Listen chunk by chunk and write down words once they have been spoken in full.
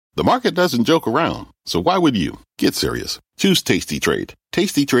The market doesn't joke around, so why would you? Get serious. Choose Tasty Trade.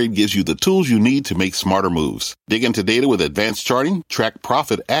 Tasty Trade gives you the tools you need to make smarter moves. Dig into data with advanced charting, track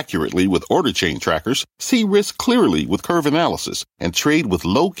profit accurately with order chain trackers, see risk clearly with curve analysis, and trade with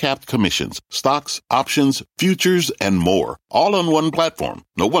low-capped commissions, stocks, options, futures, and more. All on one platform.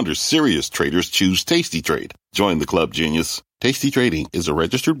 No wonder serious traders choose Tasty Trade. Join the club, genius. Tasty Trading is a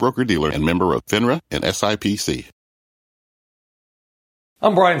registered broker-dealer and member of FINRA and SIPC.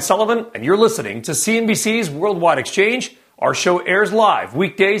 I'm Brian Sullivan, and you're listening to CNBC's Worldwide Exchange. Our show airs live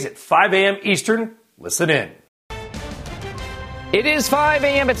weekdays at 5 a.m. Eastern. Listen in. It is 5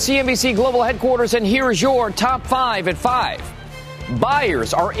 a.m. at CNBC Global Headquarters, and here is your top 5 at 5.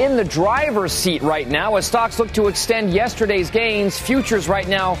 Buyers are in the driver's seat right now as stocks look to extend yesterday's gains. Futures right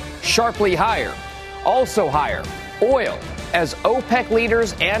now sharply higher. Also higher, oil, as OPEC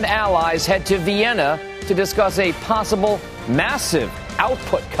leaders and allies head to Vienna to discuss a possible massive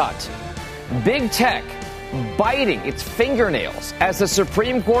output cut. Big tech biting its fingernails as the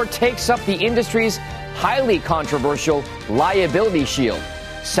Supreme Court takes up the industry's highly controversial liability shield,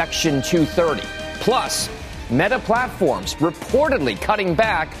 Section 230. Plus, Meta Platforms reportedly cutting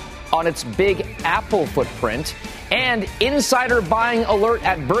back on its big Apple footprint, and insider buying alert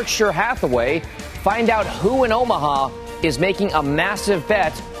at Berkshire Hathaway. Find out who in Omaha is making a massive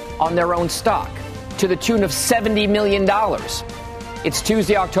bet on their own stock to the tune of $70 million. It's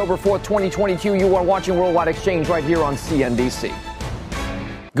Tuesday, October 4th, 2022. You are watching Worldwide Exchange right here on CNBC.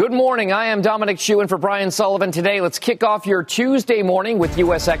 Good morning. I am Dominic Chu in for Brian Sullivan. Today, let's kick off your Tuesday morning with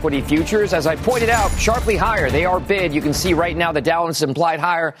U.S. equity futures. As I pointed out, sharply higher. They are bid. You can see right now the Dow is implied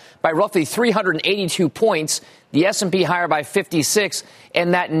higher by roughly 382 points. The S&P higher by 56.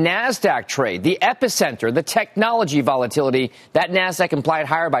 And that NASDAQ trade, the epicenter, the technology volatility, that NASDAQ implied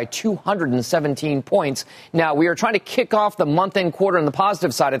higher by 217 points. Now, we are trying to kick off the month-end quarter on the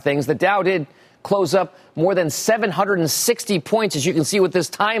positive side of things. The Dow did close up more than 760 points, as you can see with this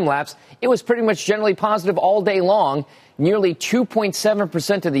time lapse. It was pretty much generally positive all day long, nearly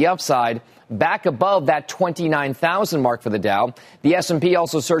 2.7% to the upside, back above that 29,000 mark for the Dow. The S&P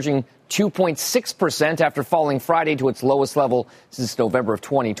also surging 2.6% after falling Friday to its lowest level since November of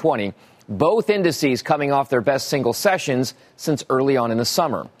 2020. Both indices coming off their best single sessions since early on in the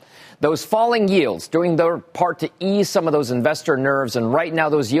summer. Those falling yields doing their part to ease some of those investor nerves, and right now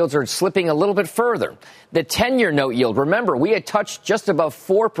those yields are slipping a little bit further. The 10-year note yield, remember, we had touched just above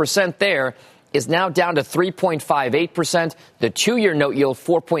 4% there, is now down to 3.58%. The 2-year note yield,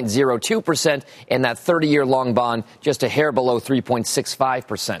 4.02%, and that 30-year long bond just a hair below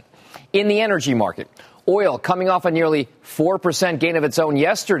 3.65%. In the energy market, oil coming off a nearly 4% gain of its own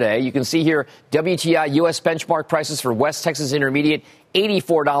yesterday. You can see here WTI U.S. benchmark prices for West Texas Intermediate,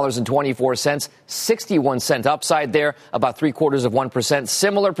 $84.24, 61 cent upside there, about 0.75%.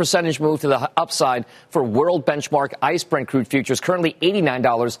 Similar percentage move to the upside for world benchmark ICE Brent crude futures, currently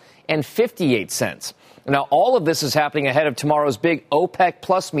 $89.58. Now, all of this is happening ahead of tomorrow's big OPEC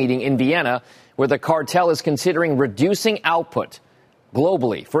Plus meeting in Vienna, where the cartel is considering reducing output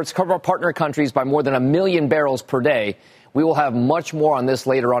globally for its partner countries by more than 1 million barrels per day. We will have much more on this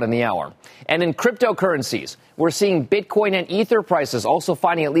later on in the hour. And in cryptocurrencies, we're seeing Bitcoin and Ether prices also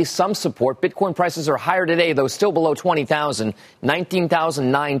finding at least some support. Bitcoin prices are higher today, though still below 20,000,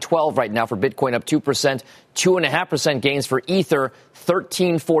 19,912 right now for Bitcoin, up 2%, 2.5% gains for Ether,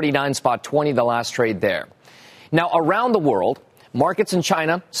 1349 spot 20 the last trade there. Now, around the world, markets in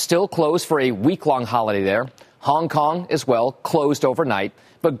China still closed for a week-long holiday there. Hong Kong as well, closed overnight.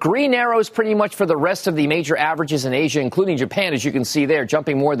 But green arrows pretty much for the rest of the major averages in Asia, including Japan, as you can see there,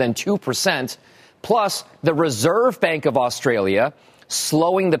 jumping more than 2%. Plus, the Reserve Bank of Australia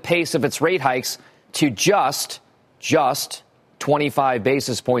slowing the pace of its rate hikes to just 25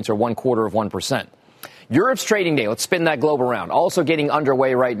 basis points or 0.25%. Europe's trading day, let's spin that globe around, also getting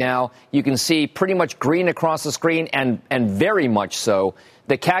underway right now. You can see pretty much green across the screen and very much so.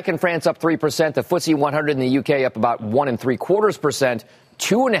 The CAC in France up 3%, the FTSE 100 in the UK up about 1.75%,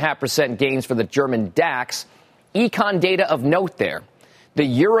 2.5% gains for the German DAX. Econ data of note there. The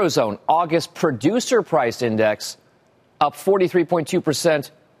Eurozone August producer price index up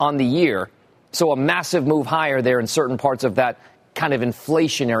 43.2% on the year. So a massive move higher there in certain parts of that kind of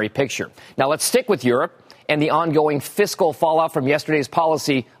inflationary picture. Now let's stick with Europe and the ongoing fiscal fallout from yesterday's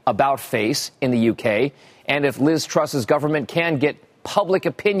policy about face in the UK. And if Liz Truss's government can get public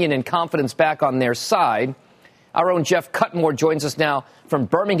opinion and confidence back on their side. Our own Jeff Cutmore joins us now from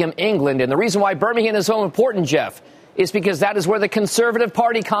Birmingham, England. And the reason why Birmingham is so important, Jeff, is because that is where the Conservative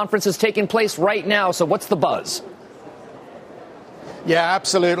Party conference is taking place right now. So what's the buzz? Yeah,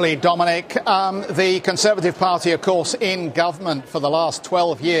 absolutely, Dominic. The Conservative Party, of course, in government for the last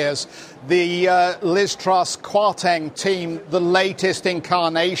 12 years. The Liz Truss Kwarteng team, the latest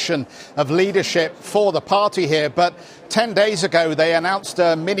incarnation of leadership for the party here. But 10 days ago, they announced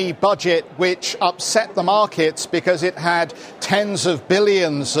a mini budget which upset the markets because it had tens of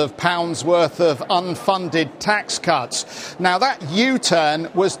billions of pounds worth of unfunded tax cuts. Now, that U-turn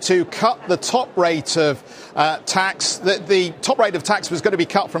was to cut the top rate of tax. The top rate of tax was going to be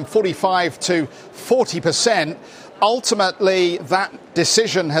cut from 45 to 40%. Ultimately, that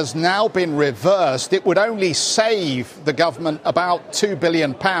decision has now been reversed. It would only save the government about £2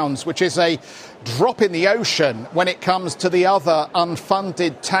 billion, which is a drop in the ocean when it comes to the other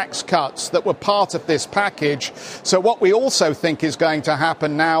unfunded tax cuts that were part of this package. So what we also think is going to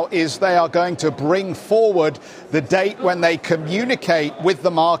happen now is they are going to bring forward the date when they communicate with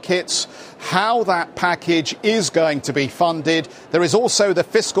the markets how that package is going to be funded. There is also the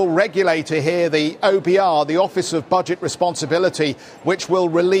fiscal regulator here, the OBR, the Office of Budget Responsibility, which will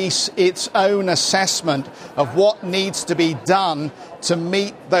release its own assessment of what needs to be done to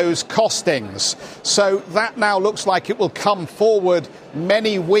meet those costings. So that now looks like it will come forward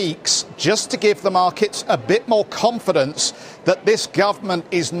many weeks just to give the markets a bit more confidence that this government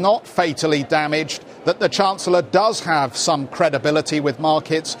is not fatally damaged, that the Chancellor does have some credibility with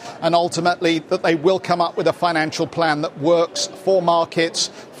markets, and ultimately that they will come up with a financial plan that works for markets,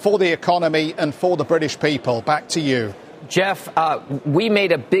 for the economy and for the British people. Back to you. Jeff, we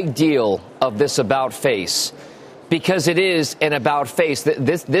made a big deal of this about face because it is an about face.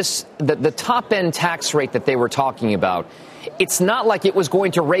 The top end tax rate that they were talking about, it's not like it was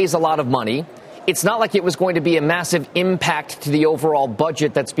going to raise a lot of money. It's not like it was going to be a massive impact to the overall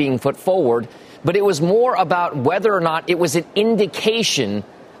budget that's being put forward. But it was more about whether or not it was an indication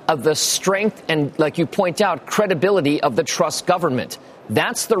of the strength and, like you point out, credibility of the Truss government.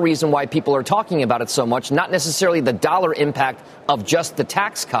 That's the reason why people are talking about it so much, not necessarily the dollar impact of just the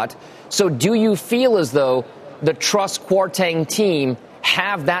tax cut. So do you feel as though the Truss Kwarteng team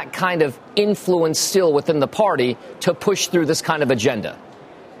have that kind of influence still within the party to push through this kind of agenda?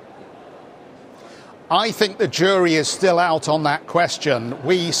 I think the jury is still out on that question.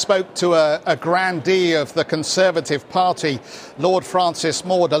 We spoke to a grandee of the Conservative Party, Lord Francis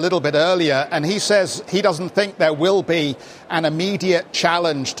Maude, a little bit earlier, and he says he doesn't think there will be an immediate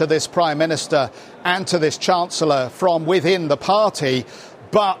challenge to this Prime Minister and to this Chancellor from within the party.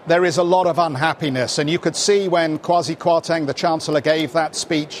 But there is a lot of unhappiness, and you could see when Kwasi Kwarteng, the Chancellor, gave that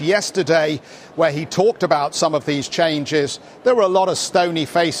speech yesterday where he talked about some of these changes, there were a lot of stony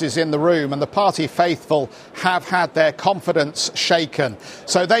faces in the room, and the party faithful have had their confidence shaken.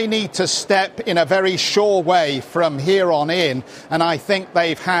 So they need to step in a very sure way from here on in, and I think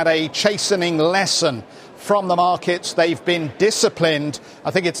they've had a chastening lesson from the markets. They've been disciplined.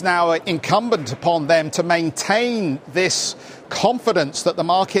 I think it's now incumbent upon them to maintain this confidence that the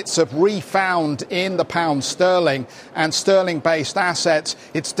markets have refound in the pound sterling and sterling-based assets.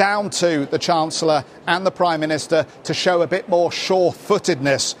 It's down to the Chancellor and the Prime Minister to show a bit more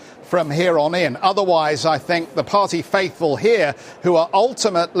sure-footedness from here on in. Otherwise, I think the party faithful here, who are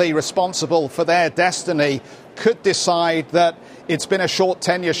ultimately responsible for their destiny, could decide that it's been a short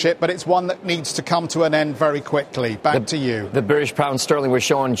tenureship, but it's one that needs to come to an end very quickly. Back to you. The British pound sterling, we're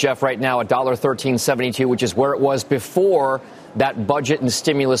showing, Jeff, right now $1.1372, which is where it was before that budget and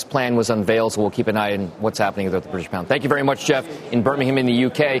stimulus plan was unveiled. So we'll keep an eye on what's happening with the British pound. Thank you very much, Jeff, in Birmingham in the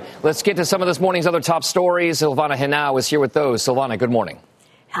UK. Let's get to some of this morning's other top stories. Silvana Henao is here with those. Silvana, good morning.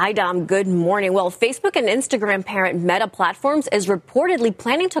 Hi, Dom. Good morning. Well, Facebook and Instagram parent Meta Platforms is reportedly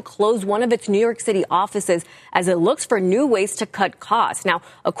planning to close one of its New York City offices as it looks for new ways to cut costs. Now,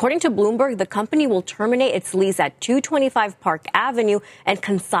 according to Bloomberg, the company will terminate its lease at 225 Park Avenue and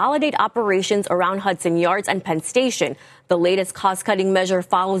consolidate operations around Hudson Yards and Penn Station. The latest cost-cutting measure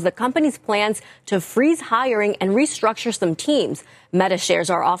follows the company's plans to freeze hiring and restructure some teams. Meta shares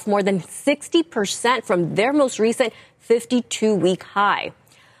are off more than 60% from their most recent 52-week high.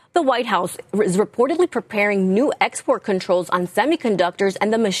 The White House is reportedly preparing new export controls on semiconductors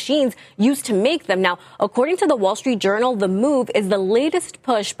and the machines used to make them. Now, according to the Wall Street Journal, the move is the latest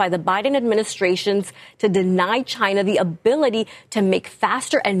push by the Biden administrations to deny China the ability to make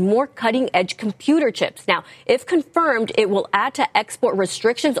faster and more cutting-edge computer chips. Now, if confirmed, it will add to export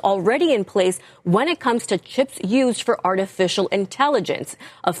restrictions already in place when it comes to chips used for artificial intelligence.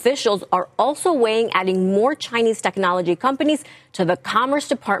 Officials are also weighing adding more Chinese technology companies to the Commerce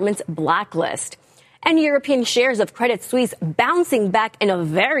Department's blacklist. And European shares of Credit Suisse bouncing back in a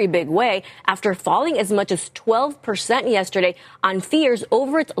very big way after falling as much as 12% yesterday on fears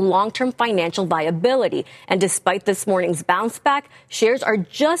over its long-term financial viability. And despite this morning's bounce back, shares are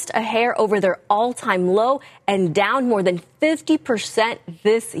just a hair over their all-time low and down more than 50%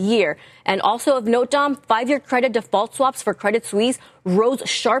 this year. And also of note, Dom, 5-year credit default swaps for Credit Suisse rose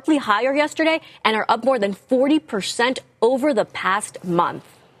sharply higher yesterday and are up more than 40% over the past month.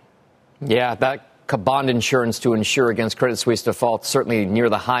 Yeah, that bond insurance to insure against Credit Suisse default certainly near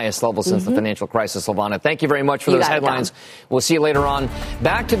the highest level since the financial crisis. Silvana, thank you very much for those headlines. We'll see you later on.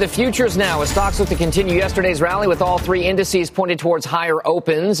 Back to the futures now as stocks look to continue yesterday's rally with all three indices pointed towards higher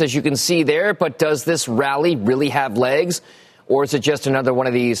opens, as you can see there. But does this rally really have legs, or is it just another one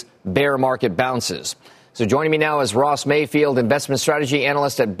of these bear market bounces? So joining me now is Ross Mayfield, investment strategy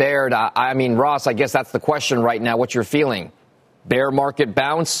analyst at Baird. I mean, Ross, I guess that's the question right now. What's your feeling? Bear market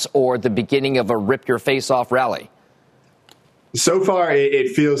bounce or the beginning of a rip-your-face-off rally? So far, it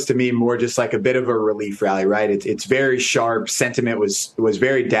feels to me more just like a bit of a relief rally, right? It's very sharp. Sentiment was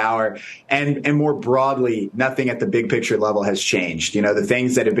very dour. And more broadly, nothing at the big picture level has changed. You know, the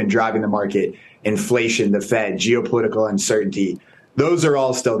things that have been driving the market, inflation, the Fed, geopolitical uncertainty, those are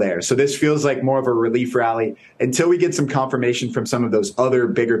all still there. So this feels like more of a relief rally until we get some confirmation from some of those other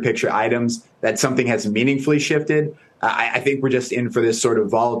bigger picture items that something has meaningfully shifted. I think we're just in for this sort of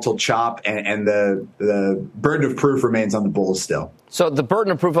volatile chop, and the burden of proof remains on the bulls still. So the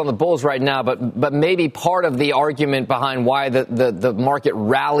burden of proof on the bulls right now, but maybe part of the argument behind why the market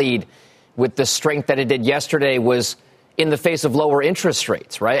rallied with the strength that it did yesterday was in the face of lower interest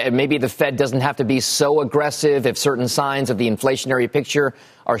rates, right? And maybe the Fed doesn't have to be so aggressive if certain signs of the inflationary picture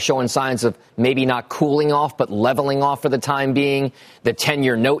are showing signs of maybe not cooling off, but leveling off for the time being. The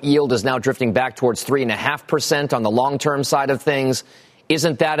 10-year note yield is now drifting back towards 3.5% on the long-term side of things.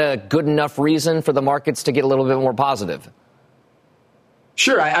 Isn't that a good enough reason for the markets to get a little bit more positive?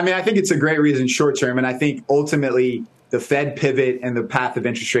 Sure. I mean, I think it's a great reason short term. And I think ultimately the Fed pivot and the path of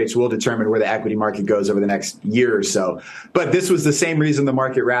interest rates will determine where the equity market goes over the next year or so. But this was the same reason the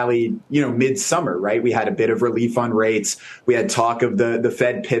market rallied, mid-summer, right? We had a bit of relief on rates. We had talk of the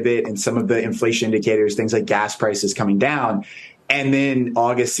Fed pivot and some of the inflation indicators, things like gas prices coming down. And then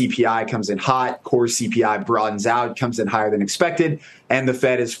August CPI comes in hot, core CPI broadens out, comes in higher than expected, and the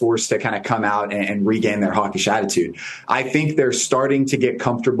Fed is forced to kind of come out and regain their hawkish attitude. I think they're starting to get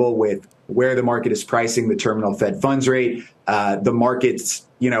comfortable with where the market is pricing the terminal Fed funds rate, the market's,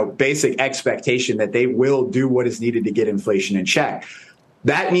 basic expectation that they will do what is needed to get inflation in check.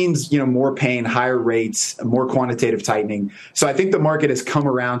 That means, more pain, higher rates, more quantitative tightening. So I think the market has come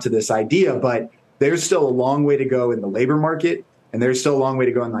around to this idea, but there's still a long way to go in the labor market. And there's still a long way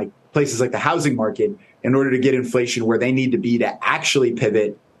to go in places like the housing market in order to get inflation where they need to be to actually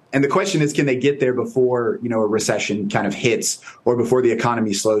pivot. And the question is, can they get there before, a recession kind of hits or before the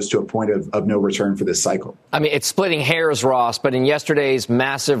economy slows to a point of no return for this cycle? I mean, it's splitting hairs, Ross, but in yesterday's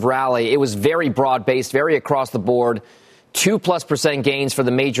massive rally, it was very broad-based, very across the board, 2+% gains for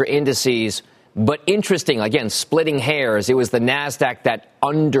the major indices. But interesting, again, splitting hairs, it was the NASDAQ that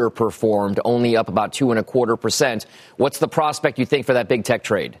underperformed, only up about 2.25%. What's the prospect, you think, for that big tech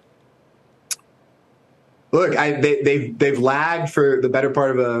trade? Look, they've lagged for the better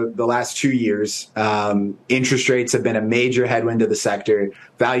part of the last 2 years. Interest rates have been a major headwind to the sector.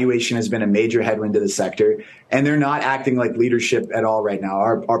 Valuation has been a major headwind to the sector. And they're not acting like leadership at all right now.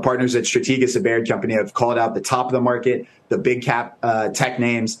 Our partners at Strategas, a Baird company, have called out the top of the market, the big cap tech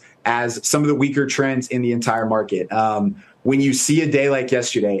names, as some of the weaker trends in the entire market. When you see a day like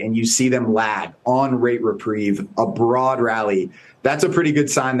yesterday and you see them lag on rate reprieve, a broad rally, that's a pretty good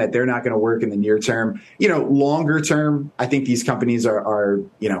sign that they're not going to work in the near term. Longer term, I think these companies are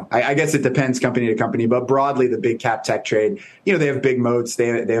I guess it depends company to company, but broadly the big cap tech trade, they have big moats. They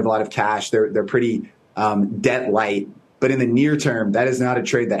have a lot of cash. They're pretty debt light. But in the near term, that is not a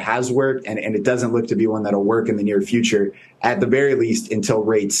trade that has worked, and it doesn't look to be one that'll work in the near future, at the very least until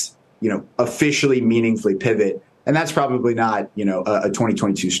rates, officially meaningfully pivot. And that's probably not, a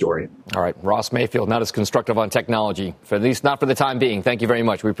 2022 story. All right. Ross Mayfield, not as constructive on technology, for at least not for the time being. Thank you very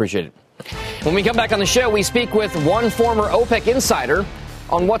much. We appreciate it. When we come back on the show, we speak with one former OPEC insider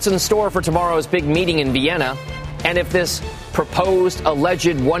on what's in store for tomorrow's big meeting in Vienna, and if this proposed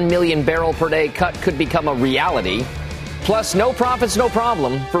alleged 1 million barrel per day cut could become a reality. Plus, no profits, no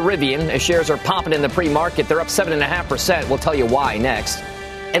problem for Rivian, as shares are popping in the pre-market. They're up 7.5%. We'll tell you why next.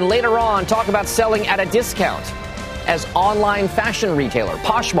 And later on, talk about selling at a discount as online fashion retailer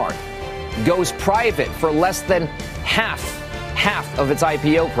Poshmark goes private for less than half of its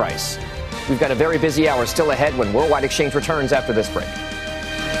IPO price. We've got a very busy hour still ahead when Worldwide Exchange returns after this break.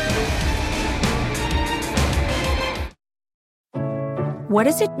 What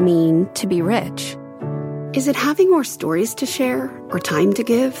does it mean to be rich? Is it having more stories to share or time to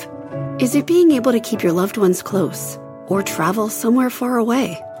give? Is it being able to keep your loved ones close or travel somewhere far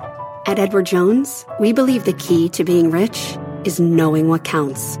away? At Edward Jones, we believe the key to being rich is knowing what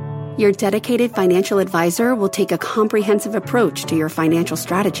counts. Your dedicated financial advisor will take a comprehensive approach to your financial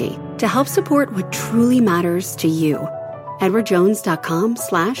strategy to help support what truly matters to you.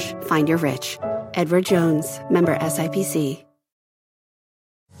 EdwardJones.com/findyourrich. Edward Jones, member SIPC.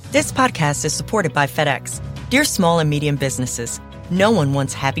 This podcast is supported by FedEx. Dear small and medium businesses, no one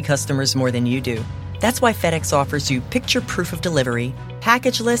wants happy customers more than you do. That's why FedEx offers you picture proof of delivery,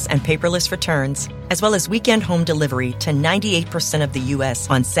 packageless and paperless returns, as well as weekend home delivery to 98% of the U.S.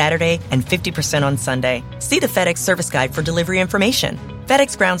 on Saturday and 50% on Sunday. See the FedEx service guide for delivery information.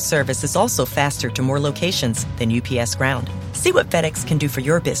 FedEx Ground service is also faster to more locations than UPS Ground. See what FedEx can do for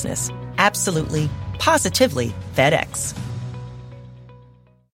your business. Absolutely, positively FedEx.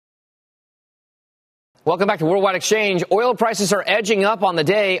 Welcome back to Worldwide Exchange. Oil prices are edging up on the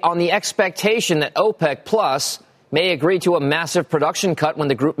day on the expectation that OPEC Plus may agree to a massive production cut when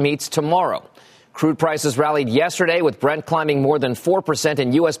the group meets tomorrow. Crude prices rallied yesterday, with Brent climbing more than 4%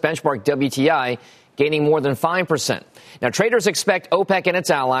 and U.S. benchmark WTI gaining more than 5%. Now, traders expect OPEC and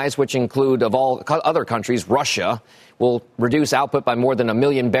its allies, which include, of all other countries, Russia, will reduce output by more than 1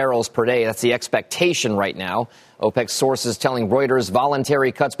 million barrels per day. That's the expectation right now. OPEC sources telling Reuters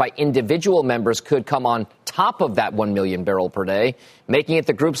voluntary cuts by individual members could come on top of that 1 million barrel per day, making it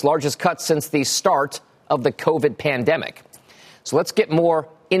the group's largest cut since the start of the COVID pandemic. So let's get more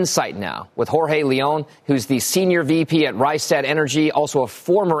insight now with Jorge Leon, who's the senior VP at Rystad Energy, also a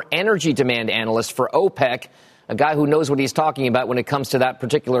former energy demand analyst for OPEC, a guy who knows what he's talking about when it comes to that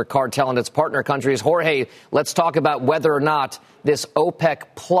particular cartel and its partner countries. Jorge, let's talk about whether or not this OPEC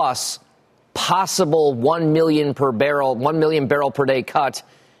Plus possible 1 million barrel per day cut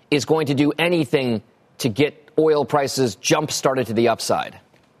is going to do anything to get oil prices jump started to the upside.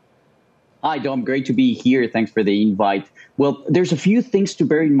 Hi, Dom. Great to be here. Thanks for the invite. Well, there's a few things to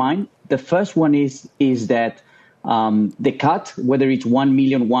bear in mind. The first one is that the cut, whether it's 1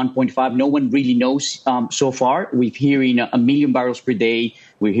 million, 1.5, no one really knows so far. We're hearing 1 million barrels per day.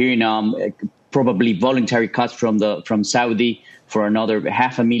 We're hearing probably voluntary cuts from Saudi for another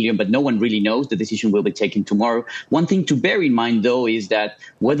 500,000, but no one really knows. The decision will be taken tomorrow. One thing to bear in mind, though, is that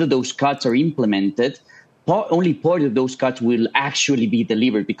whether those cuts are implemented, only part of those cuts will actually be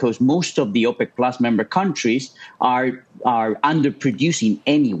delivered, because most of the OPEC Plus member countries are underproducing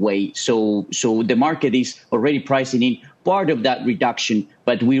anyway. So the market is already pricing in part of that reduction,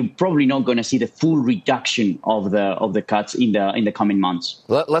 but we're probably not going to see the full reduction of the cuts in the coming months.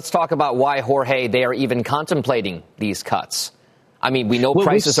 Let's talk about why, Jorge, they are even contemplating these cuts. I mean, we know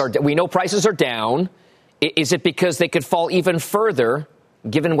prices are down. Is it because they could fall even further,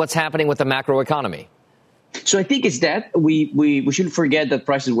 given what's happening with the macroeconomy? So I think it's that we shouldn't forget that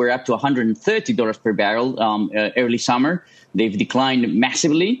prices were up to $130 per barrel early summer. They've declined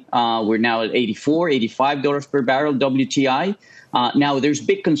massively. We're now at $84, $85 per barrel WTI. Now, there's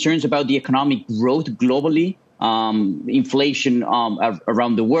big concerns about the economic growth globally. Inflation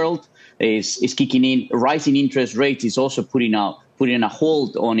around the world is kicking in. Rising interest rates is also putting a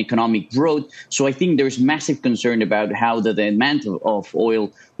hold on economic growth. So I think there's massive concern about how the demand of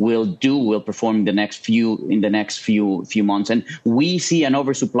oil will perform in the next few months. And we see an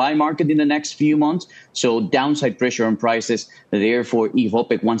oversupply market in the next few months. So downside pressure on prices. Therefore, if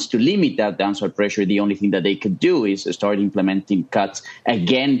OPEC wants to limit that downside pressure, the only thing that they could do is start implementing cuts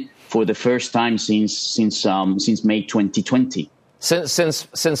again for the first time since May 2020.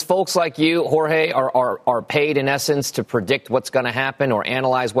 Since folks like you, Jorge, are paid in essence to predict what's going to happen or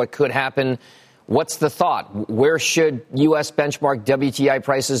analyze what could happen, what's the thought? Where should U.S. benchmark WTI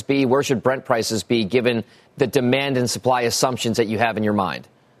prices be? Where should Brent prices be, given the demand and supply assumptions that you have in your mind?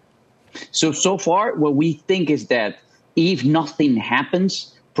 So far, what we think is that if nothing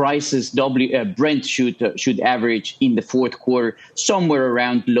happens, prices Brent should average in the fourth quarter somewhere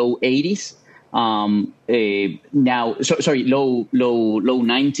around low 80s. Low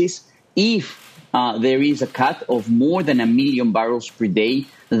 90s. If there is a cut of more than 1 million barrels per day,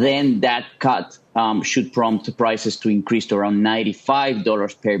 then that cut should prompt prices to increase to around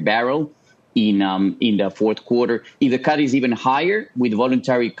 $95 per barrel in the fourth quarter. If the cut is even higher, with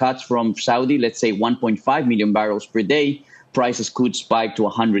voluntary cuts from Saudi, let's say 1.5 million barrels per day, prices could spike to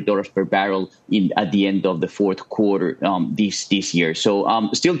 $100 per barrel at the end of the fourth quarter this year. So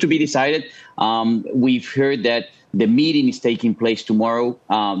still to be decided. We've heard that the meeting is taking place tomorrow.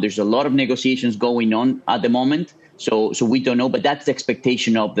 There's a lot of negotiations going on at the moment. So we don't know, but that's the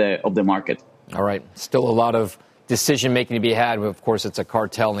expectation of the market. All right. Still a lot of decision-making to be had. Of course, it's a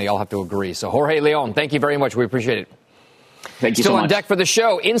cartel, and they all have to agree. So, Jorge Leon, thank you very much. We appreciate it. Thank you Still so much. on deck for the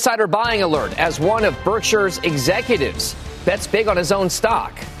show, insider buying alert as one of Berkshire's executives bets big on his own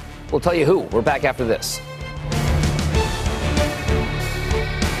stock. We'll tell you who. We're back after this.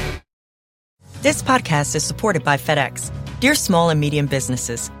 This podcast is supported by FedEx. Dear small and medium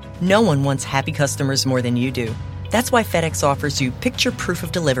businesses, no one wants happy customers more than you do. That's why FedEx offers you picture proof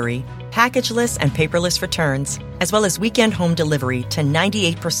of delivery, packageless and paperless returns, as well as weekend home delivery to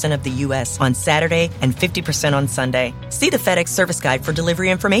 98% of the U.S. on Saturday and 50% on Sunday. See the FedEx service guide for delivery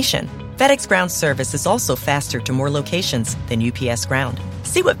information. FedEx Ground service is also faster to more locations than UPS Ground.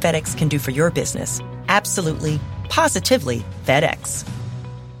 See what FedEx can do for your business. Absolutely, positively FedEx.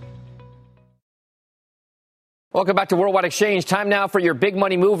 Welcome back to Worldwide Exchange. Time now for your big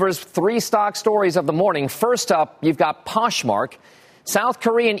money movers. 3 stock stories of the morning. First up, you've got Poshmark. South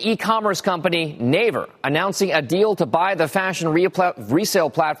Korean e-commerce company Naver announcing a deal to buy the fashion resale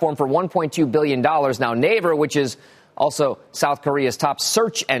platform for $1.2 billion. Now, Naver, which is also South Korea's top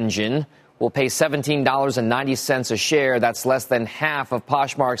search engine, will pay $17.90 a share. That's less than half of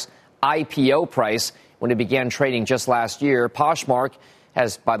Poshmark's IPO price when it began trading just last year. Poshmark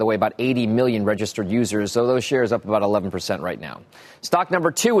has, by the way, about 80 million registered users, so those shares up about 11% right now. Stock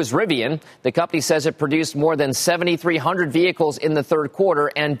number 2 is Rivian. The company says it produced more than 7,300 vehicles in the third quarter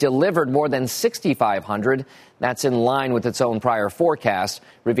and delivered more than 6,500. That's in line with its own prior forecast.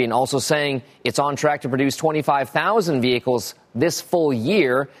 Rivian also saying it's on track to produce 25,000 vehicles this full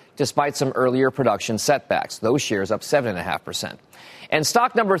year, despite some earlier production setbacks. Those shares up 7.5%. And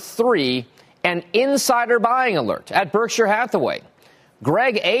stock number 3, an insider buying alert at Berkshire Hathaway.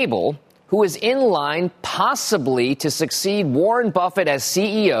 Greg Abel, who is in line possibly to succeed Warren Buffett as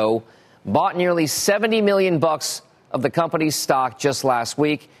CEO, bought nearly $70 million of the company's stock just last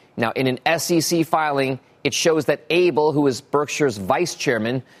week. Now, in an SEC filing, it shows that Abel, who is Berkshire's vice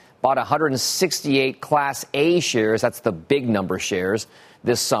chairman, bought 168 Class A shares. That's the big number shares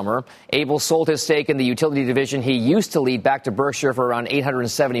this summer. Abel sold his stake in the utility division he used to lead back to Berkshire for around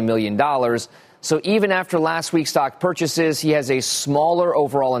 $870 million. So even after last week's stock purchases, he has a smaller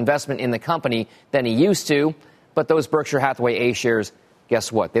overall investment in the company than he used to. But those Berkshire Hathaway A shares,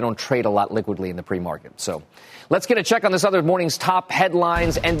 guess what? They don't trade a lot liquidly in the pre-market. So let's get a check on this other morning's top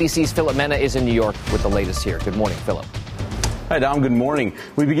headlines. NBC's Philip Mena is in New York with the latest here. Good morning, Philip. Hi, Dom. Good morning.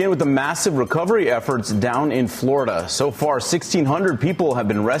 We begin with the massive recovery efforts down in Florida. So far, 1,600 people have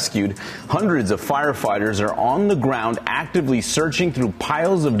been rescued. Hundreds of firefighters are on the ground actively searching through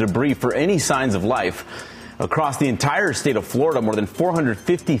piles of debris for any signs of life. Across the entire state of Florida, more than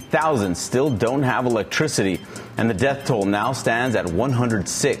 450,000 still don't have electricity, and the death toll now stands at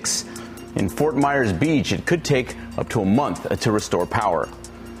 106. In Fort Myers Beach, it could take up to a month to restore power.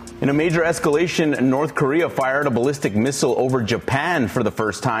 In a major escalation, North Korea fired a ballistic missile over Japan for the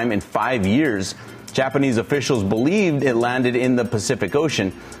first time in 5 years. Japanese officials believed it landed in the Pacific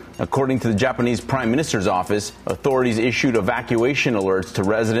Ocean. According to the Japanese Prime Minister's office, authorities issued evacuation alerts to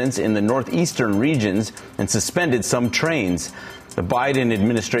residents in the northeastern regions and suspended some trains. The Biden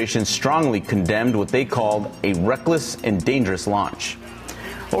administration strongly condemned what they called a reckless and dangerous launch.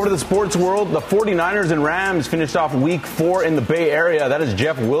 Over to the sports world, the 49ers and Rams finished off Week 4 in the Bay Area. That is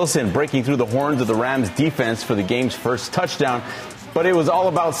Jeff Wilson breaking through the horns of the Rams defense for the game's first touchdown. But it was all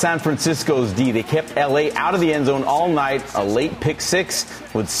about San Francisco's D. They kept L.A. out of the end zone all night. A late pick six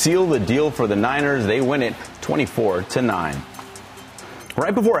would seal the deal for the Niners. They win it 24-9.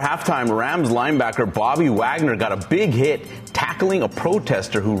 Right before halftime, Rams linebacker Bobby Wagner got a big hit tackling a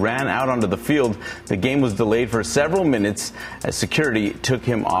protester who ran out onto the field. The game was delayed for several minutes as security took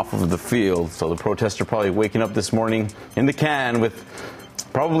him off of the field. So the protester probably waking up this morning in the can with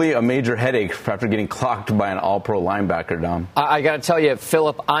probably a major headache after getting clocked by an all-pro linebacker, Dom. I got to tell you,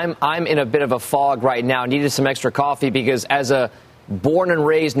 Philip, I'm in a bit of a fog right now. I needed some extra coffee because as a born and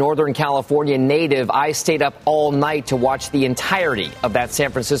raised Northern California native, I stayed up all night to watch the entirety of that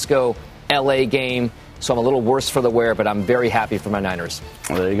San Francisco-LA game. So I'm a little worse for the wear, but I'm very happy for my Niners.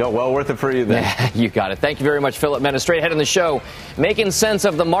 Well, there you go. Well worth it for you then. You got it. Thank you very much, Philip Mena. Straight ahead on the show, making sense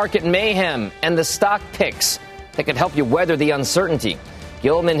of the market mayhem and the stock picks that could help you weather the uncertainty.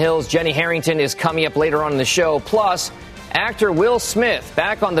 Gilman Hill's Jenny Harrington is coming up later on in the show. Plus, actor Will Smith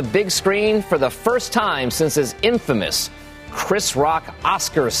back on the big screen for the first time since his infamous Chris Rock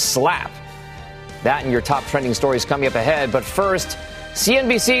Oscar slap. That and your top trending stories coming up ahead. But first,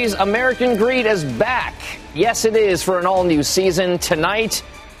 CNBC's American Greed is back. Yes, it is for an all-new season. Tonight,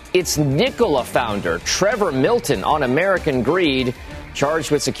 it's Nikola founder Trevor Milton on American Greed,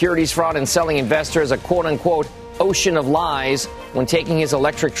 charged with securities fraud and selling investors a quote-unquote ocean of lies when taking his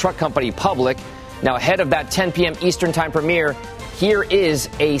electric truck company public. Now, ahead of that 10 p.m. Eastern Time premiere, here is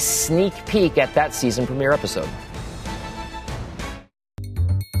a sneak peek at that season premiere episode.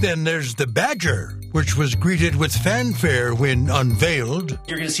 Then there's the Badger, which was greeted with fanfare when unveiled.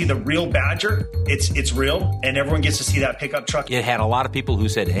 You're going to see the real Badger. It's real, and everyone gets to see that pickup truck. It had a lot of people who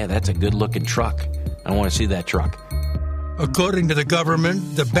said, hey, that's a good-looking truck. I want to see that truck. According to the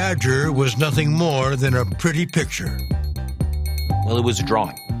government, the Badger was nothing more than a pretty picture. Well, it was a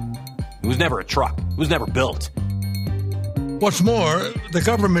drawing. It was never a truck. It was never built. What's more, the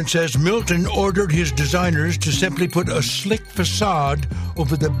government says Milton ordered his designers to simply put a slick facade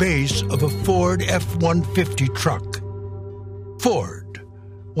over the base of a Ford F-150 truck. Ford,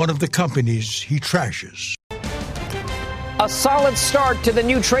 one of the companies he trashes. A solid start to the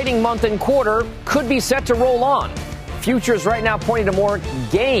new trading month and quarter could be set to roll on. Futures right now pointing to more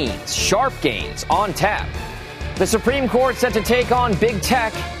gains, sharp gains on tap. The Supreme Court set to take on big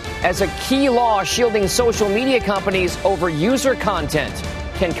tech as a key law shielding social media companies over user content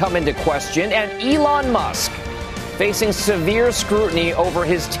can come into question. And Elon Musk facing severe scrutiny over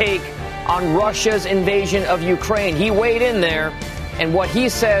his take on Russia's invasion of Ukraine. He weighed in there, and what he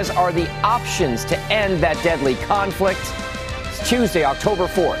says are the options to end that deadly conflict. It's Tuesday, October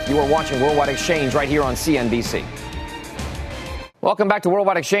 4th. You are watching Worldwide Exchange right here on CNBC. Welcome back to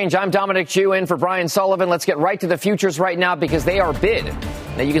Worldwide Exchange. I'm Dominic Chu in for Brian Sullivan. Let's get right to the futures right now because they are bid.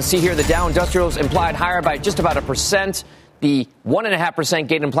 Now you can see here the Dow Industrials implied higher by just about 1%. The 1.5%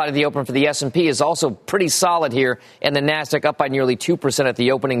 gain implied at the open for the S&P is also pretty solid here, and the Nasdaq up by nearly 2% at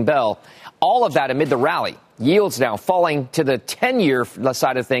the opening bell. All of that amid the rally. Yields now falling to the 10-year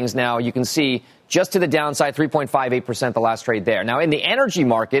side of things now. You can see just to the downside, 3.58% the last trade there. Now, in the energy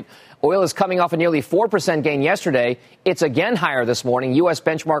market, oil is coming off a nearly 4% gain yesterday. It's again higher this morning. U.S.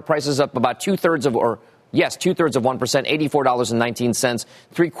 benchmark prices up about two-thirds of 1%, $84.19.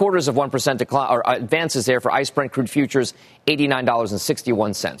 0.75% decline or advances there for ICE Brent crude futures,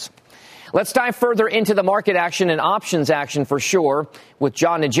 $89.61. Let's dive further into the market action and options action for sure with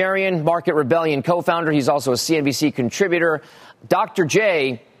John Najarian, Market Rebellion co-founder. He's also a CNBC contributor. Dr.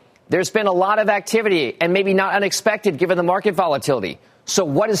 J, there's been a lot of activity and maybe not unexpected given the market volatility. So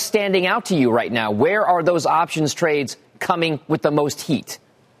what is standing out to you right now? Where are those options trades coming with the most heat?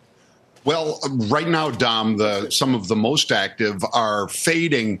 Well, right now, Dom, some of the most active are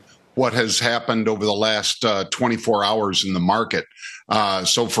fading what has happened over the last 24 hours in the market.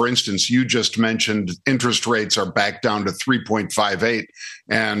 So, for instance, you just mentioned interest rates are back down to 3.58,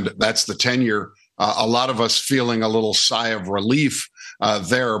 and that's the 10-year. A lot of us feeling a little sigh of relief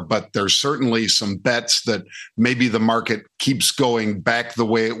there, but there's certainly some bets that maybe the market keeps going back the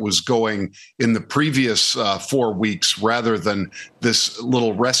way it was going in the previous 4 weeks rather than this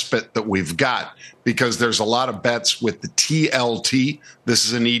little respite that we've got, because there's a lot of bets with the TLT. This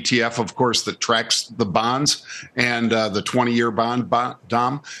is an ETF, of course, that tracks the bonds and the 20-year bond,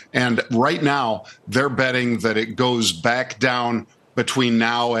 Dom. And right now, they're betting that it goes back down between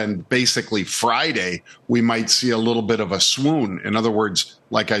now and basically Friday. We might see a little bit of a swoon. In other words,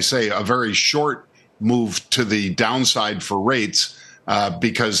 like I say, a very short move to the downside for rates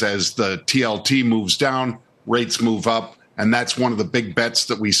because as the TLT moves down, rates move up. And that's one of the big bets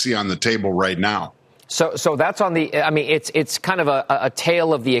that we see on the table right now. So that's on the, I mean, it's kind of a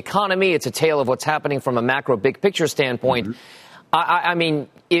tale of the economy. It's a tale of what's happening from a macro big picture standpoint. Mm-hmm. I mean,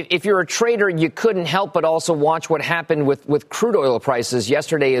 if you're a trader, you couldn't help but also watch what happened with crude oil prices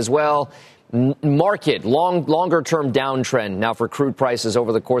yesterday as well. Market, longer-term downtrend now for crude prices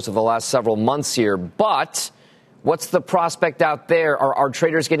over the course of the last several months here. But what's the prospect out there? Are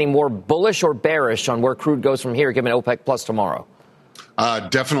traders getting more bullish or bearish on where crude goes from here, given OPEC Plus tomorrow?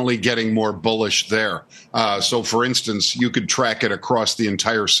 Definitely getting more bullish there. So, for instance, you could track it across the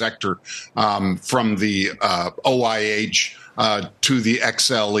entire sector from the OIH to the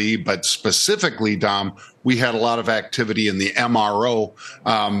XLE, but specifically, Dom, we had a lot of activity in the MRO.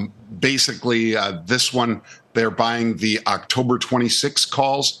 Basically, this one, they're buying the October 26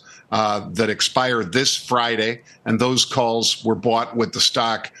 calls that expire this Friday, and those calls were bought with the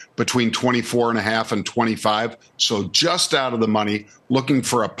stock between 24.5 and 25, so just out of the money, looking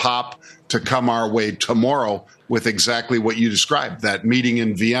for a pop to come our way tomorrow with exactly what you described, that meeting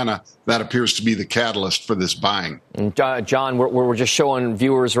in Vienna. That appears to be the catalyst for this buying. John, we're just showing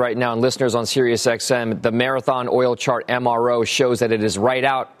viewers right now and listeners on SiriusXM, the Marathon Oil Chart MRO shows that it is right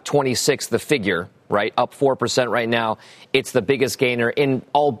out 26, the figure, right, up 4% right now. It's the biggest gainer in,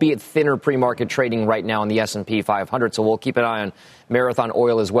 albeit thinner pre-market trading right now in the S&P 500. So we'll keep an eye on Marathon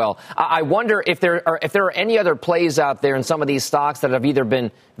Oil as well. I wonder if there are any other plays out there in some of these stocks that have either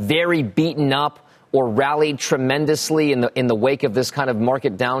been very beaten up or rallied tremendously in the wake of this kind of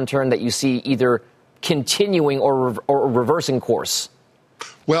market downturn that you see either continuing or reversing course?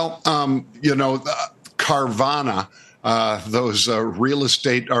 Well, Carvana, those real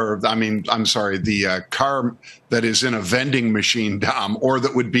estate, the car that is in a vending machine, Dom, or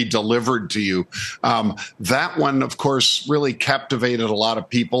that would be delivered to you. That one, of course, really captivated a lot of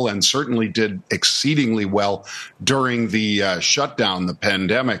people and certainly did exceedingly well during the shutdown, the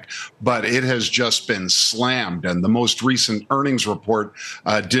pandemic. But it has just been slammed. And the most recent earnings report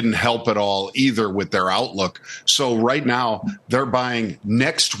didn't help at all either with their outlook. So right now, they're buying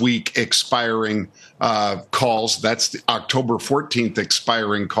next week expiring calls. That's the October 14th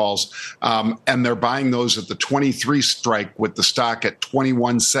expiring calls. And they're buying those at the 23 strike with the stock at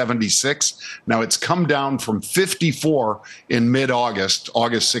 21.76. Now it's come down from 54 in mid-August,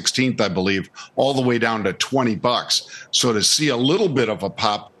 August 16th, I believe, all the way down to $20. So to see a little bit of a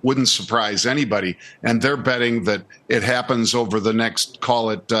pop wouldn't surprise anybody. And they're betting that it happens over the next, call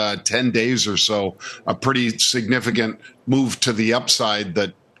it 10 days or so, a pretty significant move to the upside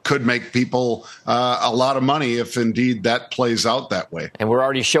that could make people a lot of money if indeed that plays out that way. And we're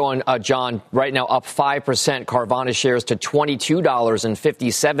already showing, John, right now up 5%, Carvana shares to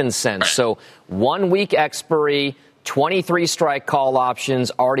 $22.57. So 1 week expiry, 23 strike call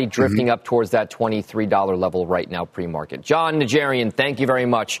options already drifting up towards that $23 level right now pre-market. Jon Najarian, thank you very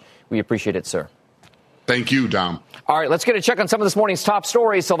much. We appreciate it, sir. Thank you, Dom. All right, let's get a check on some of this morning's top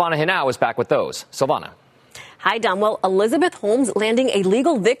stories. Silvana Henao is back with those. Silvana. Hi, Dom. Well, Elizabeth Holmes landing a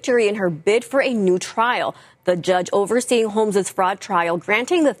legal victory in her bid for a new trial. The judge overseeing Holmes' fraud trial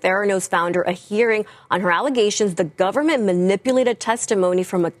granting the Theranos founder a hearing on her allegations the government manipulated testimony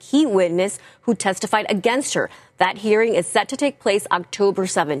from a key witness who testified against her. That hearing is set to take place October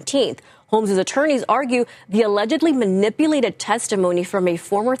 17th. Holmes' attorneys argue the allegedly manipulated testimony from a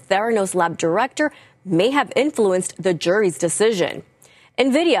former Theranos lab director may have influenced the jury's decision.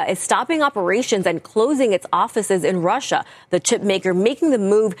 NVIDIA is stopping operations and closing its offices in Russia. The chip maker making the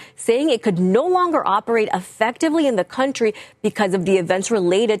move, saying it could no longer operate effectively in the country because of the events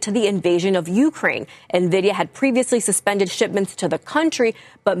related to the invasion of Ukraine. NVIDIA had previously suspended shipments to the country,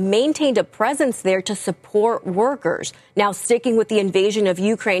 but maintained a presence there to support workers. Now, sticking with the invasion of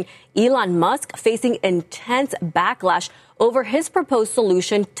Ukraine, Elon Musk facing intense backlash over his proposed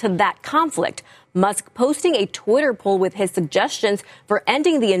solution to that conflict. Musk posting a Twitter poll with his suggestions for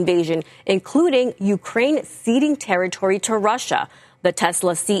ending the invasion, including Ukraine ceding territory to Russia. The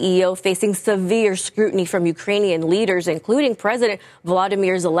Tesla CEO facing severe scrutiny from Ukrainian leaders, including President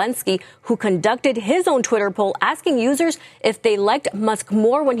Volodymyr Zelensky, who conducted his own Twitter poll asking users if they liked Musk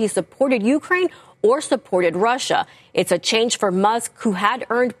more when he supported Ukraine or supported Russia. It's a change for Musk, who had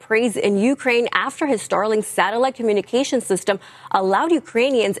earned praise in Ukraine after his Starlink satellite communication system allowed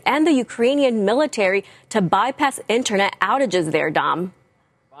Ukrainians and the Ukrainian military to bypass internet outages there, Dom.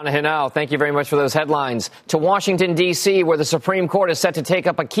 Silvana Henao, thank you very much for those headlines. To Washington, D.C., where the Supreme Court is set to take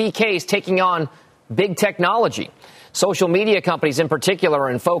up a key case taking on big technology. Social media companies in particular are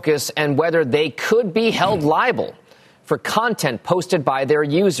in focus, and whether they could be held liable for content posted by their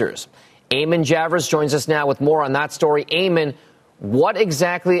users. Eamon Javers joins us now with more on that story. Eamon, what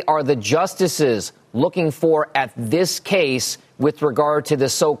exactly are the justices looking for at this case with regard to the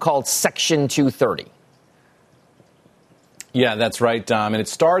so-called Section 230? Yeah, that's right, Dom. And it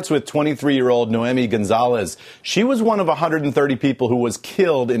starts with 23-year-old Noemi Gonzalez. She was one of 130 people who was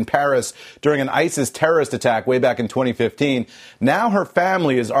killed in Paris during an ISIS terrorist attack way back in 2015. Now her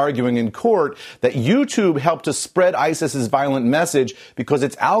family is arguing in court that YouTube helped to spread ISIS's violent message because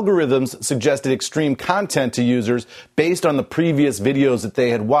its algorithms suggested extreme content to users based on the previous videos that they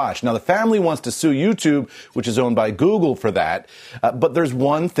had watched. Now, the family wants to sue YouTube, which is owned by Google, for that. But there's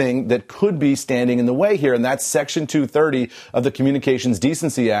one thing that could be standing in the way here, and that's Section 230 of the Communications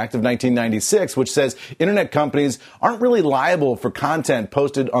Decency Act of 1996, which says internet companies aren't really liable for content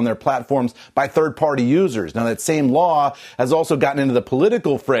posted on their platforms by third-party users. Now, that same law has also gotten into the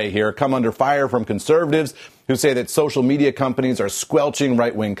political fray here, come under fire from conservatives who say that social media companies are squelching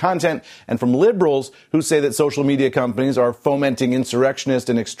right-wing content, and from liberals who say that social media companies are fomenting insurrectionist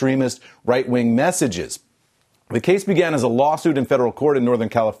and extremist right-wing messages. The case began as a lawsuit in federal court in Northern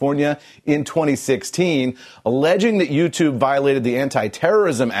California in 2016, alleging that YouTube violated the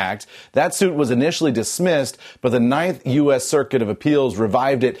Anti-Terrorism Act. That suit was initially dismissed, but the Ninth U.S. Circuit of Appeals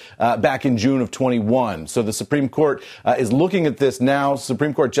revived it back in June of 21. So the Supreme Court is looking at this now.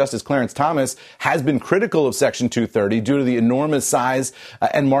 Supreme Court Justice Clarence Thomas has been critical of Section 230 due to the enormous size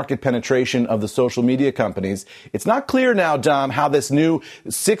and market penetration of the social media companies. It's not clear now, Dom, how this new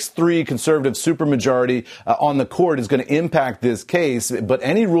 6-3 conservative supermajority on the court is going to impact this case, but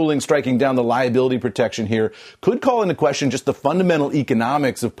any ruling striking down the liability protection here could call into question just the fundamental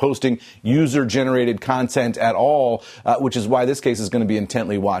economics of posting user-generated content at all, which is why this case is going to be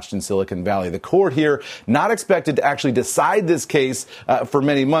intently watched in Silicon Valley. The court here not expected to actually decide this case for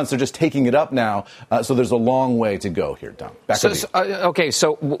many months. They're just taking it up now, so there's a long way to go here, Dom.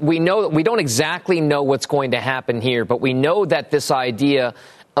 So we know we don't exactly know what's going to happen here, but we know that this idea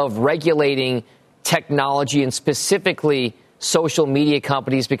of regulating technology and specifically social media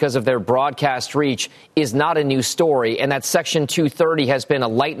companies because of their broadcast reach is not a new story, and that Section 230 has been a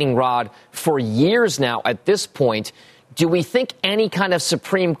lightning rod for years now at this point. Do we think any kind of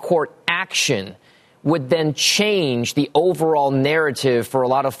Supreme Court action would then change the overall narrative for a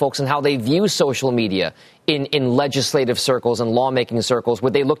lot of folks and how they view social media in legislative circles and lawmaking circles?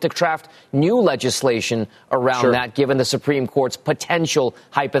 Would they look to craft new legislation around that, given the Supreme Court's potential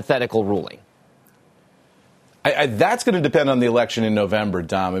hypothetical ruling? That's going to depend on the election in November,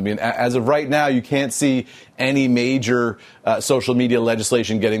 Dom. I mean, as of right now, you can't see any major social media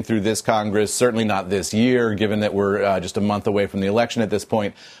legislation getting through this Congress, certainly not this year, given that we're just a month away from the election at this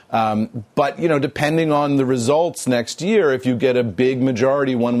point. But, you know, depending on the results next year, if you get a big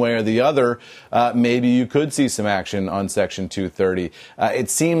majority one way or the other, maybe you could see some action on Section 230.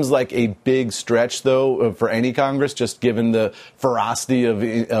 It seems like a big stretch, though, for any Congress, just given the ferocity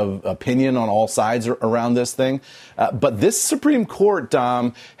of opinion on all sides around this thing. But this Supreme Court,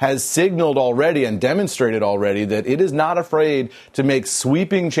 Dom, has signaled already and demonstrated already that it is not afraid to make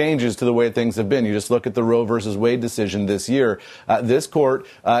sweeping changes to the way things have been. You just look at the Roe versus Wade decision this year. This court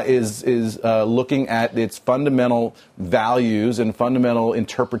is looking at its fundamental values and fundamental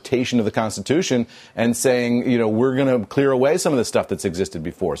interpretation of the Constitution and saying, you know, we're going to clear away some of the stuff that's existed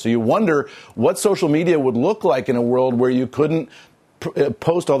before. So you wonder what social media would look like in a world where you couldn't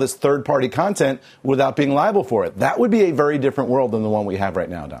post all this third-party content without being liable for it. That would be a very different world than the one we have right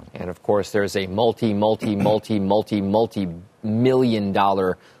now, Dom. And, of course, there's a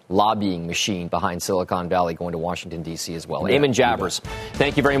multi-million-dollar lobbying machine behind Silicon Valley going to Washington, D.C. as well. Eamon Javers,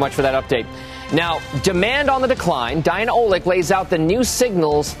 thank you very much for that update. Now, demand on the decline. Diana Olick lays out the new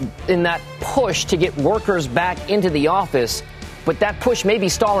signals in that push to get workers back into the office, but that push may be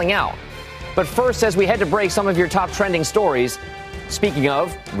stalling out. But first, as we head to break, some of your top trending stories. Speaking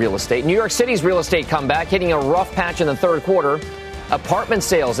of real estate, New York City's real estate comeback hitting a rough patch in the third quarter. Apartment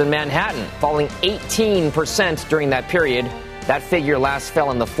sales in Manhattan falling 18% during that period. That figure last fell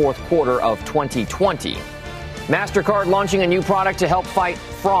in the fourth quarter of 2020. MasterCard launching a new product to help fight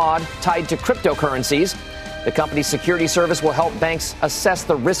fraud tied to cryptocurrencies. The company's security service will help banks assess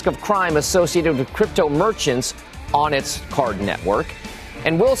the risk of crime associated with crypto merchants on its card network.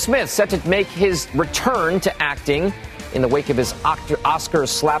 And Will Smith set to make his return to acting in the wake of his Oscar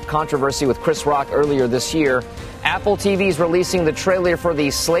slap controversy with Chris Rock earlier this year. Apple TV is releasing the trailer for the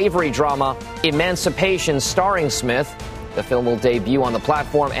slavery drama Emancipation starring Smith. The film will debut on the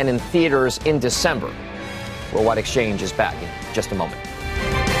platform and in theaters in December. Worldwide Exchange is back in just a moment.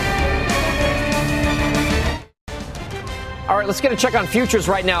 All right, let's get a check on futures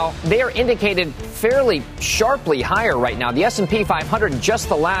right now. They are indicated fairly sharply higher right now. The S&P 500 in just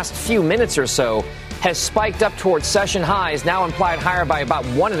the last few minutes or so has spiked up towards session highs, now implied higher by about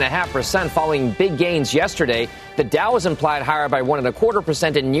 1.5% following big gains yesterday. The Dow is implied higher by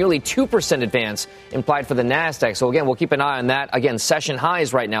 1.25% and nearly 2% advance implied for the NASDAQ. So, again, we'll keep an eye on that. Again, session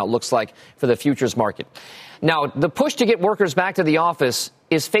highs right now, it looks like, for the futures market. Now, the push to get workers back to the office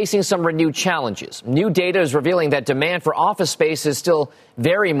is facing some renewed challenges. New data is revealing that demand for office space is still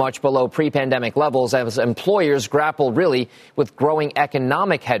very much below pre-pandemic levels as employers grapple really with growing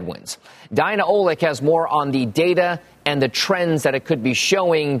economic headwinds. Diana Olick has more on the data and the trends that it could be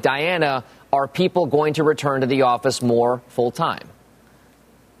showing. Diana, are people going to return to the office more full-time?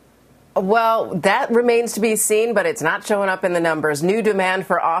 Well, that remains to be seen, but it's not showing up in the numbers. New demand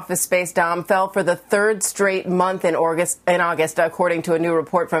for office space, Dom, fell for the third straight month in August, according to a new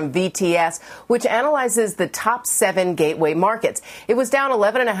report from VTS, which analyzes the top 7 gateway markets. It was down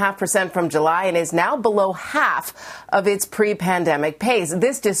 11.5% from July and is now below half of its pre-pandemic pace.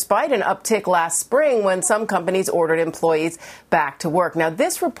 This despite an uptick last spring when some companies ordered employees back to work. Now,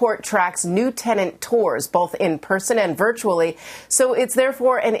 this report tracks new tenant tours, both in person and virtually, so it's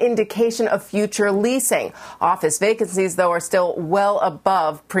therefore an indication indication of future leasing. Office vacancies, though, are still well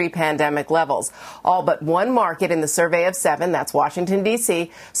above pre-pandemic levels. All but one market in the survey of 7, that's Washington,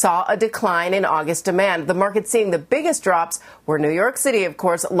 D.C., saw a decline in August demand. The markets seeing the biggest drops were New York City, of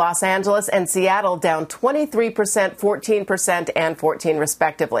course, Los Angeles and Seattle, down 23%, 14%, and 14%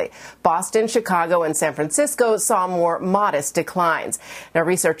 respectively. Boston, Chicago, and San Francisco saw more modest declines. Now,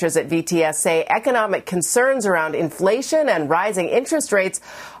 researchers at VTS say economic concerns around inflation and rising interest rates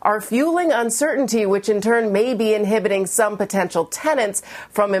are fueling uncertainty, which in turn may be inhibiting some potential tenants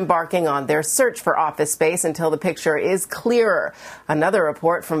from embarking on their search for office space until the picture is clearer. Another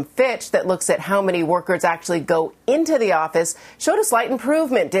report from Fitch that looks at how many workers actually go into the office showed a slight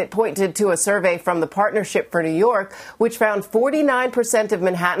improvement. It pointed to a survey from the Partnership for New York, which found 49% of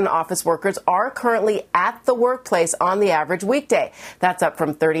Manhattan office workers are currently at the workplace on the average weekday. That's up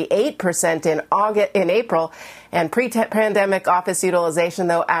from 38% in April. And pre-pandemic office utilization,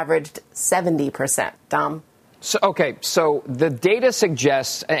 though, averaged 70%. Dom? So the data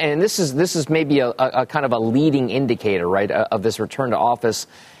suggests, and this is maybe a kind of a leading indicator, right, of this return to office.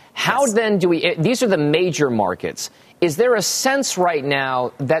 How then do we, these are the major markets. Is there a sense right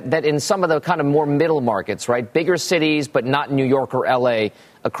now that in some of the kind of more middle markets, right, bigger cities, but not New York or L.A.,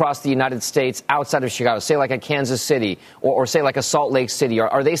 across the United States, outside of Chicago, say like a Kansas City or say like a Salt Lake City,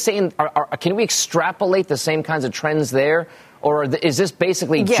 are they saying, can we extrapolate the same kinds of trends there? Or is this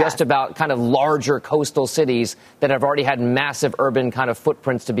basically just about kind of larger coastal cities that have already had massive urban kind of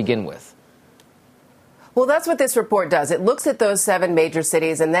footprints to begin with? Well, that's what this report does. It looks at those 7 major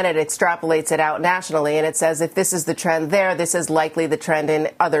cities and then it extrapolates it out nationally. And it says if this is the trend there, this is likely the trend in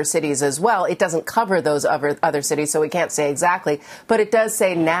other cities as well. It doesn't cover those other cities, so we can't say exactly. But it does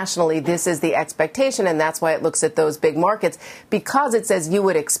say nationally this is the expectation. And that's why it looks at those big markets, because it says you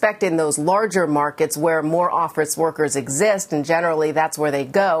would expect in those larger markets where more office workers exist, and generally that's where they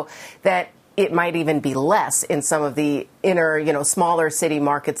go, that it might even be less in some of the inner, smaller city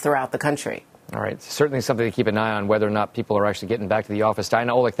markets throughout the country. All right. Certainly something to keep an eye on, whether or not people are actually getting back to the office.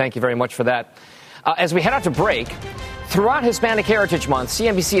 Diana Olick, thank you very much for that. As we head out to break, throughout Hispanic Heritage Month,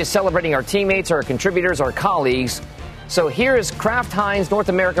 CNBC is celebrating our teammates, our contributors, our colleagues. So here is Kraft Heinz North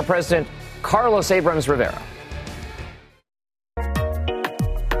America President Carlos Abrams Rivera.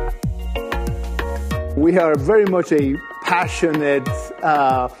 We are very much a passionate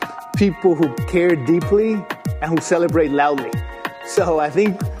people who care deeply and who celebrate loudly. So I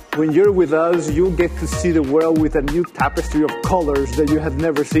think when you're with us, you'll get to see the world with a new tapestry of colors that you have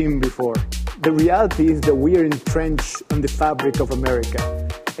never seen before. The reality is that we are entrenched on the fabric of America.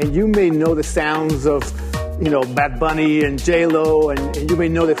 And you may know the sounds of, Bad Bunny and J-Lo, and you may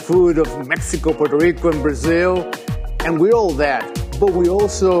know the food of Mexico, Puerto Rico, and Brazil. And we're all that. But we're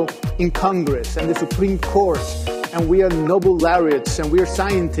also in Congress and the Supreme Court. And we are Nobel laureates and we are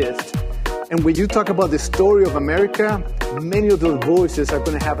scientists. And when you talk about the story of America, many of those voices are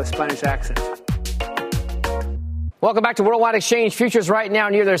going to have a Spanish accent. Welcome back to Worldwide Exchange. Futures right now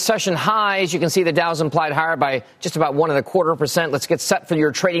near their session highs. You can see the Dow's implied higher by just about 1.25%. Let's get set for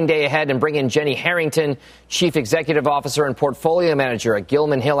your trading day ahead and bring in Jenny Harrington, Chief Executive Officer and Portfolio Manager at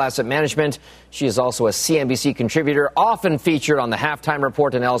Gilman Hill Asset Management. She is also a CNBC contributor, often featured on the Halftime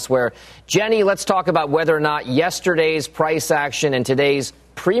Report and elsewhere. Jenny, let's talk about whether or not yesterday's price action and today's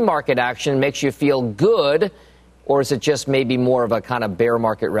pre-market action makes you feel good, or is it just maybe more of a kind of bear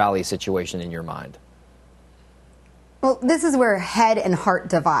market rally situation in your mind? Well, this is where head and heart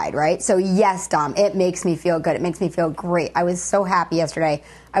divide, right? So yes, Dom, it makes me feel good. It makes me feel great. I was so happy yesterday.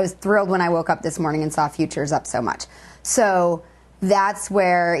 I was thrilled when I woke up this morning and saw futures up so much. So that's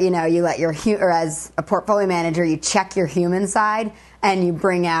where, you let or as a portfolio manager, you check your human side and you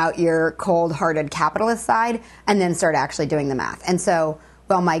bring out your cold-hearted capitalist side and then start actually doing the math. And so,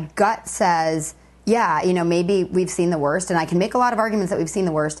 well, my gut says, yeah, maybe we've seen the worst, and I can make a lot of arguments that we've seen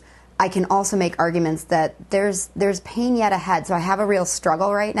the worst. I can also make arguments that there's pain yet ahead. So I have a real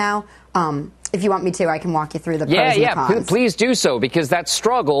struggle right now. If you want me to, I can walk you through the pros and cons. Yeah, please do so, because that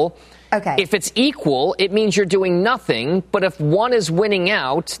struggle, if it's equal, it means you're doing nothing. But if one is winning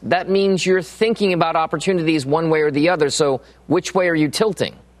out, that means you're thinking about opportunities one way or the other. So which way are you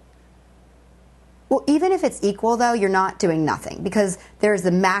tilting? Well, even if it's equal, though, you're not doing nothing, because there's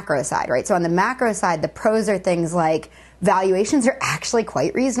the macro side, right? So on the macro side, the pros are things like valuations are actually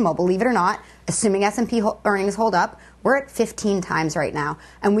quite reasonable. Believe it or not, assuming S&P earnings hold up, we're at 15 times right now.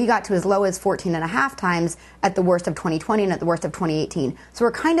 And we got to as low as 14.5 times at the worst of 2020 and at the worst of 2018. So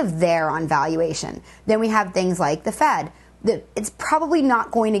we're kind of there on valuation. Then we have things like the Fed. It's probably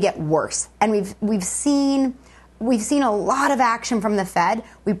not going to get worse. And we've seen a lot of action from the Fed.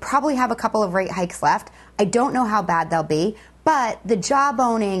 We probably have a couple of rate hikes left. I don't know how bad they'll be. But the job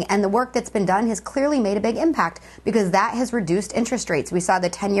owning and the work that's been done has clearly made a big impact because that has reduced interest rates. We saw the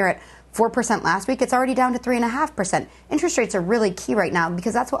 10-year at 4% last week. It's already down to 3.5%. Interest rates are really key right now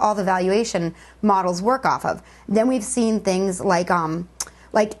because that's what all the valuation models work off of. Then we've seen things like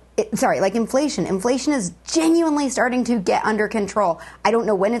inflation. Inflation is genuinely starting to get under control. I don't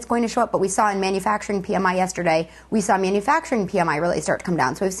know when it's going to show up, but we saw in manufacturing PMI yesterday, we saw manufacturing PMI really start to come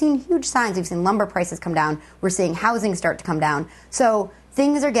down. So we've seen huge signs. We've seen lumber prices come down. We're seeing housing start to come down. So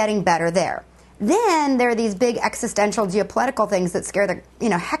things are getting better there. Then there are these big existential geopolitical things that scare the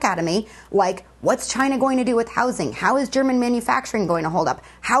heck out of me, like what's China going to do with housing? How is German manufacturing going to hold up?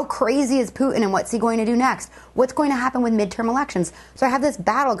 How crazy is Putin and what's he going to do next? What's going to happen with midterm elections? So I have this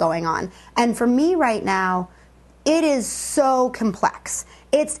battle going on. And for me right now, it is so complex.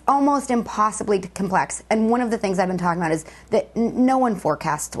 It's almost impossibly complex. And one of the things I've been talking about is that no one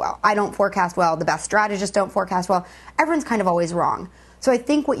forecasts well. I don't forecast well. The best strategists don't forecast well. Everyone's kind of always wrong. So I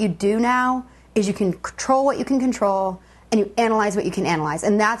think what you do now is you can control what you can control and you analyze what you can analyze.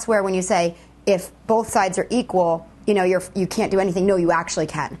 And that's where when you say if both sides are equal, you can't do anything. No, you actually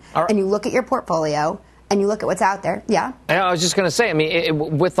can. Right. And you look at your portfolio and you look at what's out there. Yeah. I was just going to say,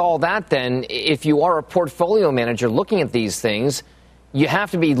 with all that then, if you are a portfolio manager looking at these things, you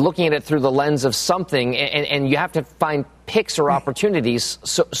have to be looking at it through the lens of something and you have to find picks or opportunities.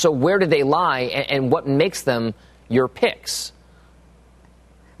 So where do they lie and what makes them your picks?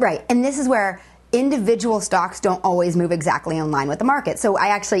 Right. And this is where individual stocks don't always move exactly in line with the market. So I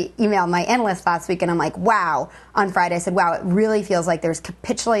actually emailed my analyst last week and I'm like, wow. On Friday, I said, wow, it really feels like there's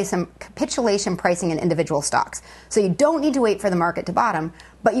capitulation pricing in individual stocks. So you don't need to wait for the market to bottom,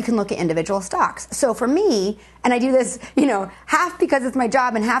 but you can look at individual stocks. So for me, and I do this, half because it's my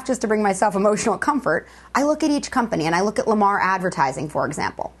job and half just to bring myself emotional comfort, I look at each company and I look at Lamar Advertising, for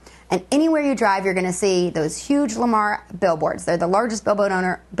example. And anywhere you drive, you're going to see those huge Lamar billboards. They're the largest billboard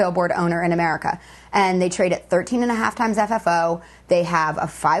owner in America. And they trade at 13.5 times FFO. They have a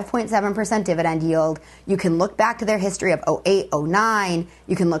 5.7% dividend yield. You can look back to their history of 08, 09.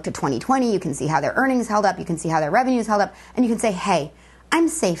 You can look to 2020. You can see how their earnings held up. You can see how their revenues held up. And you can say, hey, I'm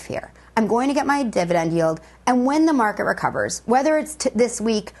safe here. I'm going to get my dividend yield. And when the market recovers, whether it's this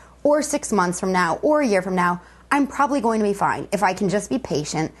week or 6 months from now or a year from now, I'm probably going to be fine if I can just be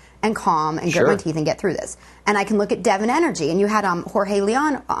patient and calm and grit my teeth and get through this. And I can look at Devon Energy. And you had Jorge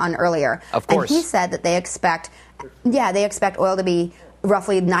Leon on earlier. Of course. And he said that they expect oil to be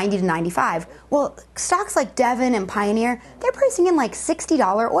roughly 90 to 95. Well, stocks like Devon and Pioneer, they're pricing in like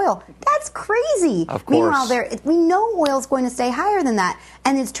 $60 oil. That's crazy. Of course. Meanwhile, we know oil's going to stay higher than that.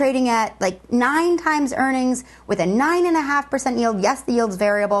 And it's trading at like 9 times earnings with a 9.5% yield. Yes, the yield's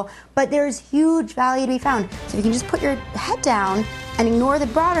variable, but there's huge value to be found. So if you can just put your head down and ignore the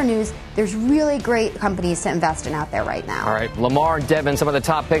broader news, there's really great companies to invest in out there right now. All right, Lamar, Devon, some of the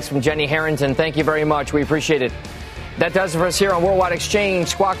top picks from Jenny Harrington. Thank you very much. We appreciate it. That does it for us here on Worldwide Exchange.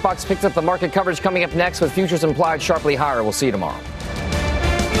 Squawk Box picks up the market coverage coming up next with futures implied sharply higher. We'll see you tomorrow.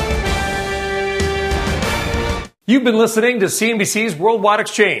 You've been listening to CNBC's Worldwide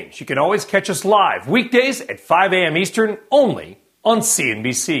Exchange. You can always catch us live weekdays at 5 a.m. Eastern only on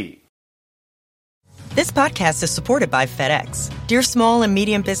CNBC. This podcast is supported by FedEx. Dear small and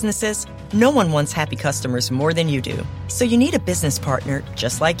medium businesses, no one wants happy customers more than you do. So you need a business partner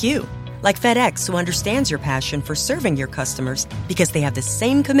just like you. Like FedEx, who understands your passion for serving your customers because they have the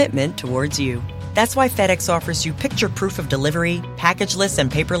same commitment towards you. That's why FedEx offers you picture proof of delivery, packageless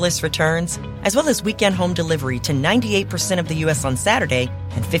and paperless returns, as well as weekend home delivery to 98% of the U.S. on Saturday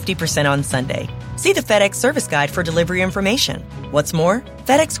and 50% on Sunday. See the FedEx service guide for delivery information. What's more,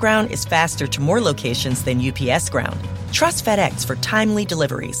 FedEx Ground is faster to more locations than UPS Ground. Trust FedEx for timely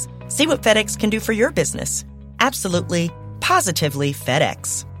deliveries. See what FedEx can do for your business. Absolutely, positively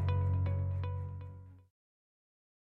FedEx.